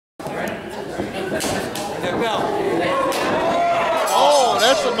Oh,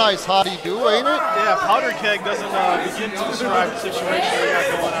 that's a nice howdy-do, ain't it? Yeah, powder keg doesn't begin to describe the situation we got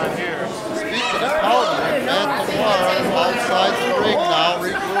going on here. Speaking of powder, Matt Dewar outside the ring now,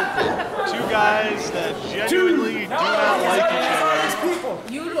 regrouping. Two guys that genuinely do not like each other.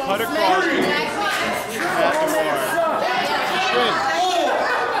 Cutta Crosby and Matt Dewar. Shame.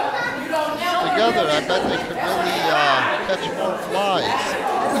 Together, I bet they could really catch more flies.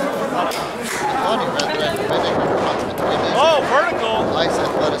 Funny, rather than vinegar runs between them. Oh, vertical! Nice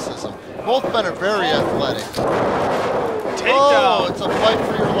athleticism. Both men are very athletic. Takedown. Oh, it's a fight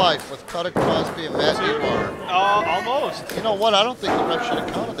for your life with Cutta Crosby and Matt Dewar. Almost. You know what? I don't think the ref should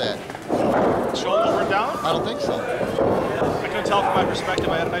have counted that. Shoulders were down? I don't think so. I couldn't tell from my perspective.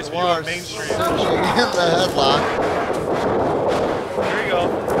 I had a nice view of Main Street. Cinching in the headlock. Here we go.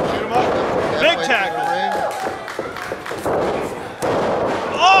 Shoot him up. Big tackle.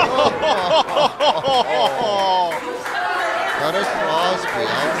 Oh! Cutta Crosby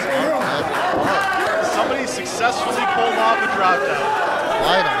outsmart Matt Dewar. Somebody successfully pulled off a drop down.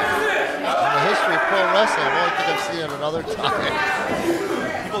 Finally. In the history of pro wrestling, I only think I've seen it another time.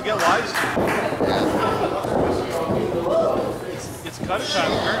 People get wise to it. Yeah. It's Cutta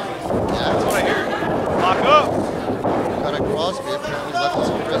time, apparently. Yeah. That's what I hear. Lock up. Cutta Crosby apparently left his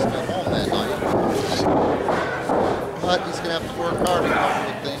wrist at home that night. But he's going to have to work hard to come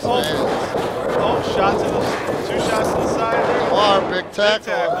with these fans. Oh, shots to the, 2 shots to the side there. Dewar, big tackle.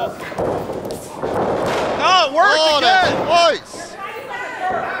 Big tackle. Oh, it worked again. Twice.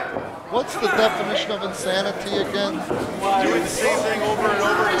 What's the definition of insanity again? Doing the same thing over and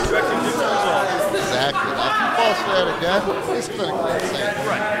over and expecting different results. Exactly. Now, if he falls for that again, it's clinically insane.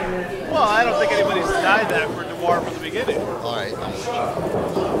 Right. Well, I don't think anybody's denied that for Dewar from the beginning. All right.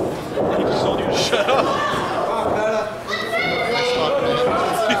 He just told you to shut up. Nice talking to him.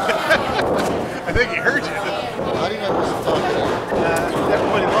 I think he heard you. How do you know who's talking to you?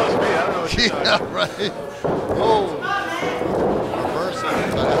 Everybody loves me. I don't know what you're talking about. Yeah, right. Oh. Reversing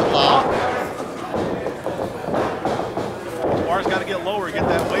the headlock. Dewar's got to get lower, get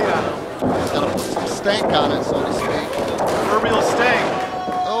that weight on him. He's got to put some stank on it, so to speak. Proverbial stank.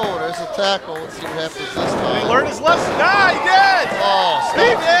 Oh, there's a tackle. Let's see what happens this time. Did he learn his lesson? Nah, he did! Oh, he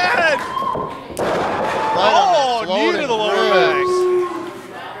did! Right oh, knee to the lower back.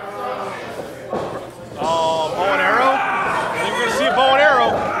 Oh, bow and arrow? I think we're going to see a bow and arrow.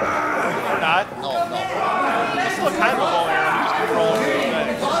 Or not. No. It's still kind of a bow and arrow. He just keep rolling through the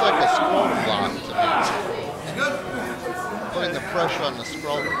back. Looks like a scrotum block to me. Putting the pressure on the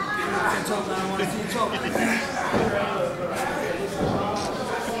scrotum.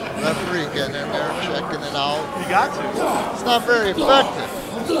 Referee getting in there, checking it out. You got to. It's not very effective.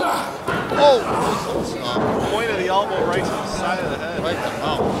 Oh! Point of the elbow right to the side of the head. Right in the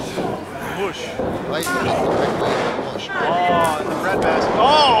mouth. Push. Right in the push. Oh, and the red basket.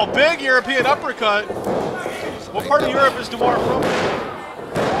 Oh, big European uppercut. What part of Europe is Dewar from?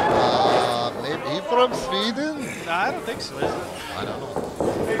 Maybe from Sweden? Nah, I don't think so, is it? I don't know.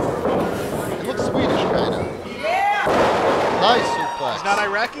 It looks Swedish, kind of. Nice suplex. He's not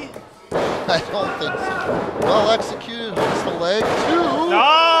Iraqi? I don't think so. Well executed, hooks the leg. 2!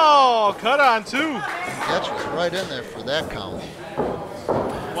 No! Cut on 2. Catch was right in there for that count.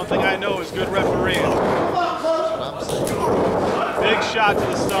 One thing I know is good refereeing. That's what I'm saying. Big shot to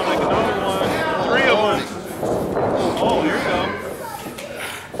the stomach. Another one. 3 of them. Oh, here we go.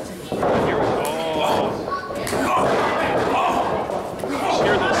 Here we go. Just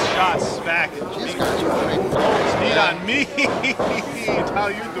hear those shots back. She's got you great. Knee on me. How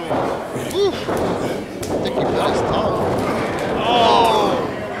you doing? Woo. I think he bit his tongue. Oh.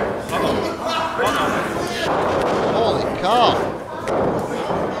 Holy cow.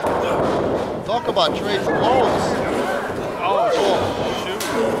 Talk about trade blows. Oh, shoot.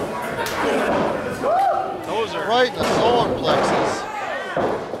 Those are right in the solar plexus.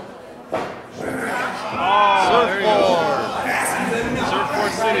 Oh, there you go.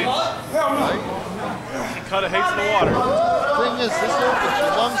 Surfboard City. Right. Cutta hates the water. Thing is, this opens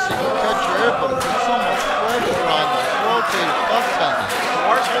your lungs so you can catch your air, but it puts so much pressure on the rotated cuff tendon. The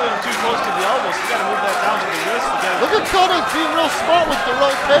water's really too close to the elbow, so you got to move that down to the wrist to get it. Look at Cutta being real smart with the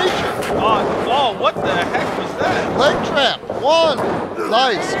rotation. Oh, what the heck was that? Leg trap. 1.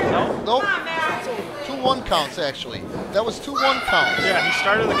 Nice. Nope. 2 1 counts, actually. That was 2 1 counts. Yeah, he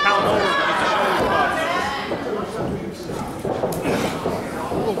started the count over to get the shoulders back.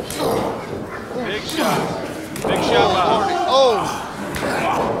 Big shot. Big shot, Bob. Oh,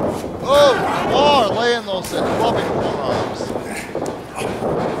 Dewar laying those loving forearms.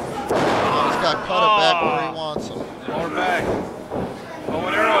 Oh, he's got Cutta back where he wants him. Lower back. Bow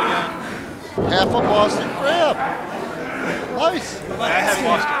and arrow again. half a Boston crab. Nice. I had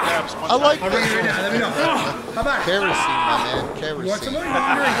Boston crabs one I like time. this. Let me know. Come on. Kerosene, my man. Kerosene. Come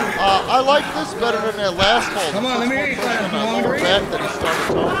I like this better than that last hole. on, let me hear you. On the lower back that he started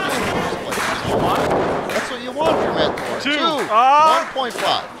throwing in the first place. You know? That's what you want from that door. 2.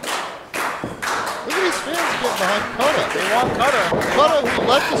 1.5. Look at these fans getting behind Cutta. They want Cutta. Cutta who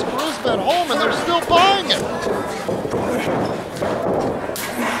left his charisma at home and they're still buying it.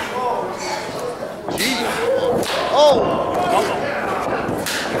 Gee. Oh.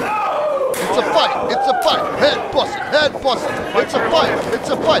 It's a fight. It's a fight. Head busting. Head busting. It's a fight. It's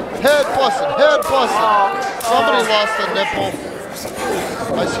a fight. Head busting. Head busting. Somebody lost a nipple.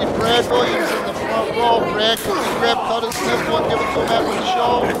 I see Brad Williams in the front row. Brad, can we grab Cutta's nipple and give it to him after the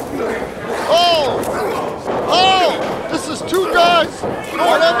show? Oh! Oh! This is two guys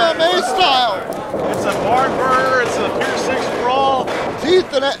going MMA style. It's a barn burner. It's a Pier 6 brawl.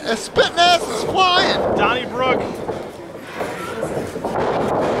 Teeth and spitting ass is flying. Donnybrook.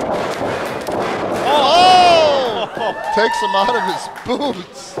 Oh! Takes him out of his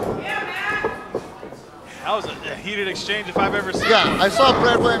boots. That was a heated exchange if I've ever seen. Yeah, I saw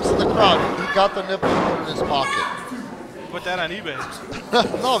Brad Williams in the crowd. He got the nipple and put it in his pocket. Put that on eBay.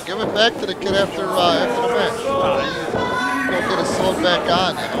 No, give it back to the kid after the match. Go get it sewed back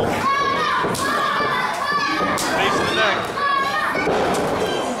on, you know. Base of the neck.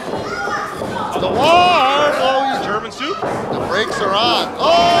 Dewar! Oh, German soup? the brakes are on.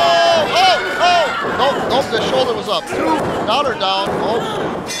 Oh! Oh! Oh! Nope, nope, the shoulder was up. 2, now they're down.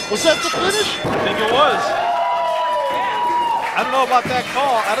 Oh. Was that the finish? I think it was. I don't know about that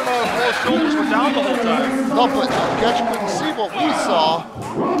call. I don't know if both shoulders were down the whole time. No, but Getch couldn't see what we saw.